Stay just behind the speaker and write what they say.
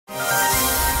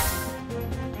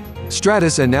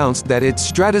Stratis announced that its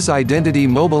Stratis Identity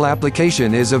mobile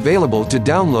application is available to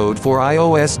download for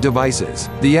iOS devices.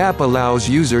 The app allows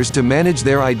users to manage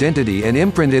their identity and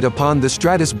imprint it upon the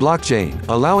Stratis blockchain,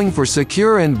 allowing for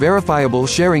secure and verifiable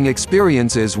sharing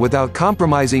experiences without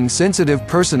compromising sensitive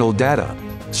personal data.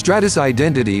 Stratis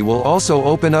Identity will also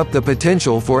open up the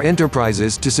potential for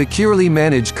enterprises to securely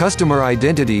manage customer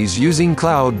identities using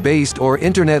cloud-based or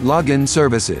internet login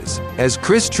services. As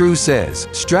Chris True says,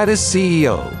 Stratis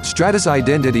CEO, Stratis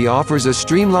Identity offers a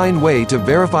streamlined way to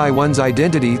verify one's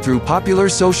identity through popular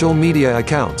social media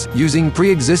accounts, using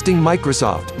pre-existing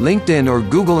Microsoft, LinkedIn or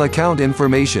Google account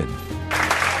information.